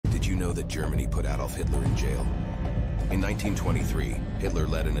know that Germany put Adolf Hitler in jail? In 1923, Hitler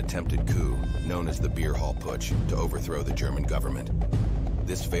led an attempted coup, known as the Beer Hall Putsch, to overthrow the German government.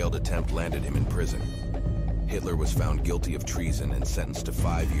 This failed attempt landed him in prison. Hitler was found guilty of treason and sentenced to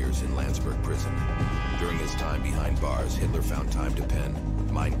 5 years in Landsberg prison. During his time behind bars, Hitler found time to pen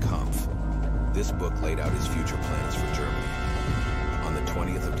Mein Kampf. This book laid out his future plans for Germany. On the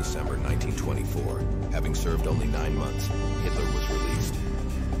 20th of December 1924, having served only 9 months, Hitler was released.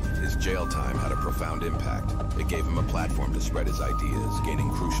 His jail time had a profound impact. It gave him a platform to spread his ideas, gaining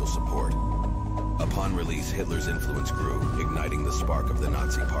crucial support. Upon release, Hitler's influence grew, igniting the spark of the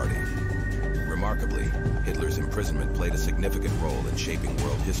Nazi Party. Remarkably, Hitler's imprisonment played a significant role in shaping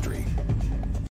world history.